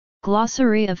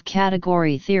Glossary of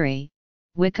Category Theory,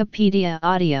 Wikipedia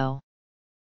Audio.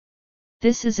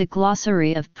 This is a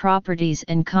glossary of properties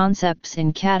and concepts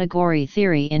in category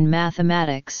theory in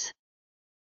mathematics.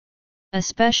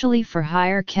 Especially for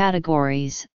higher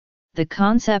categories, the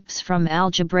concepts from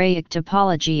algebraic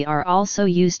topology are also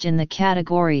used in the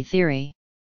category theory.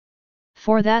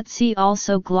 For that, see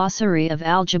also Glossary of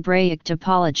Algebraic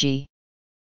Topology.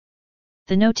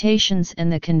 The notations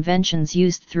and the conventions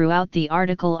used throughout the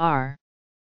article are: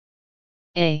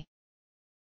 A.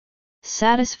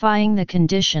 Satisfying the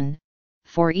condition,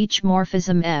 for each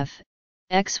morphism f,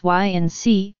 x, y and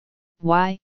c,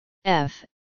 y, f,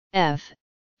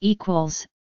 equals,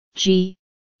 g,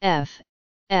 f,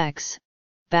 x,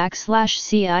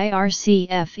 \circ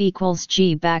f equals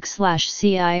g \circ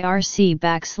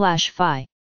phi.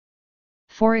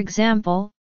 For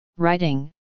example,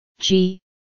 writing g,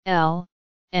 l,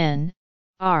 n,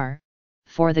 r,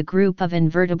 for the group of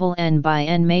invertible n by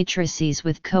n matrices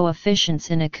with coefficients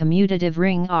in a commutative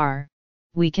ring R,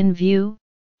 we can view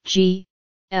g,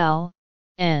 l,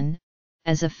 n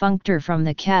as a functor from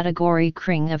the category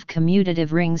Kring of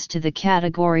commutative rings to the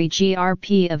category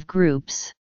GRP of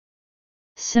groups.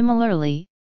 Similarly,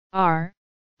 r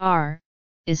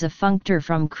is a functor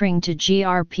from Kring to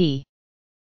GRP.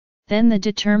 Then the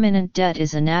determinant det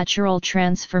is a natural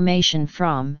transformation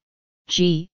from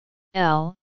G,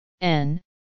 L, N,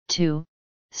 to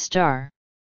star,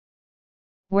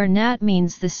 where nat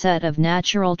means the set of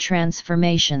natural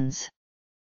transformations.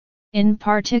 In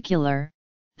particular,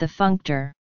 the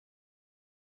functor.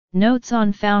 Notes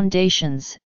on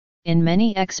foundations. In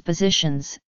many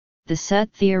expositions, the set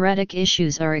theoretic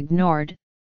issues are ignored.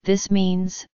 This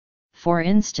means, for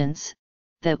instance,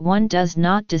 that one does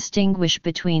not distinguish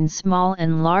between small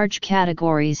and large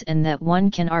categories and that one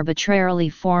can arbitrarily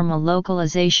form a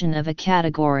localization of a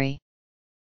category.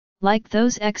 Like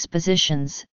those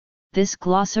expositions, this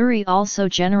glossary also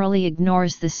generally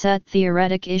ignores the set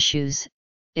theoretic issues,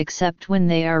 except when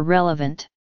they are relevant.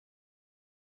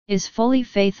 Is fully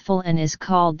faithful and is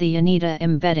called the Unita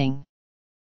embedding.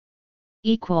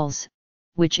 Equals,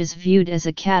 which is viewed as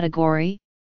a category,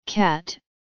 cat,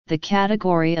 the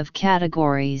category of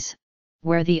categories,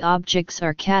 where the objects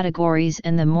are categories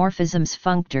and the morphisms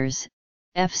functors,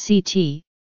 FCT,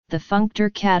 the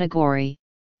functor category,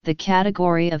 the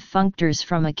category of functors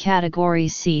from a category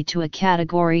C to a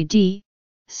category D,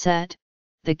 set,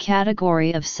 the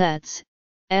category of sets,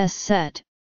 S set,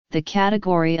 the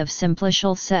category of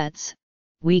simplicial sets,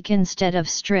 weak instead of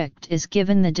strict is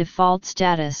given the default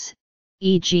status,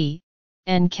 e.g.,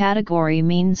 n category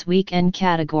means weak n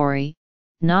category,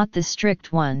 not the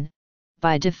strict one.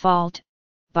 By default,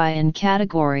 by n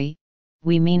category,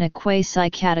 we mean a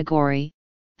quasi-category,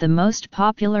 the most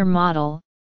popular model,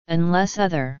 unless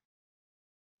other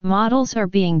models are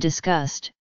being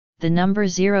discussed. The number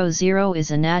 00 is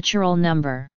a natural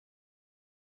number.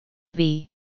 B,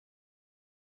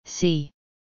 C,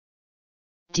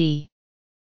 D,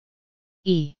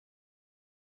 E,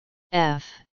 F,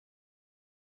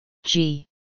 G,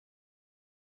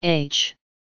 H,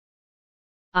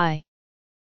 I,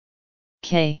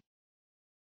 K,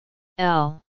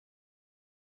 L,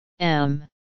 M,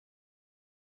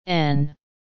 N,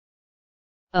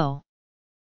 O,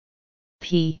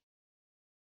 P,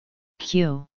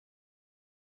 Q,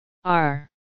 R,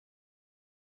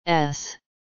 S,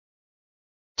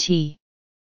 T,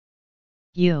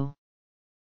 U,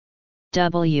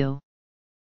 W,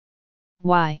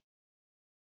 Y,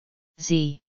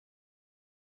 Z.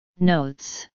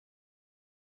 Notes.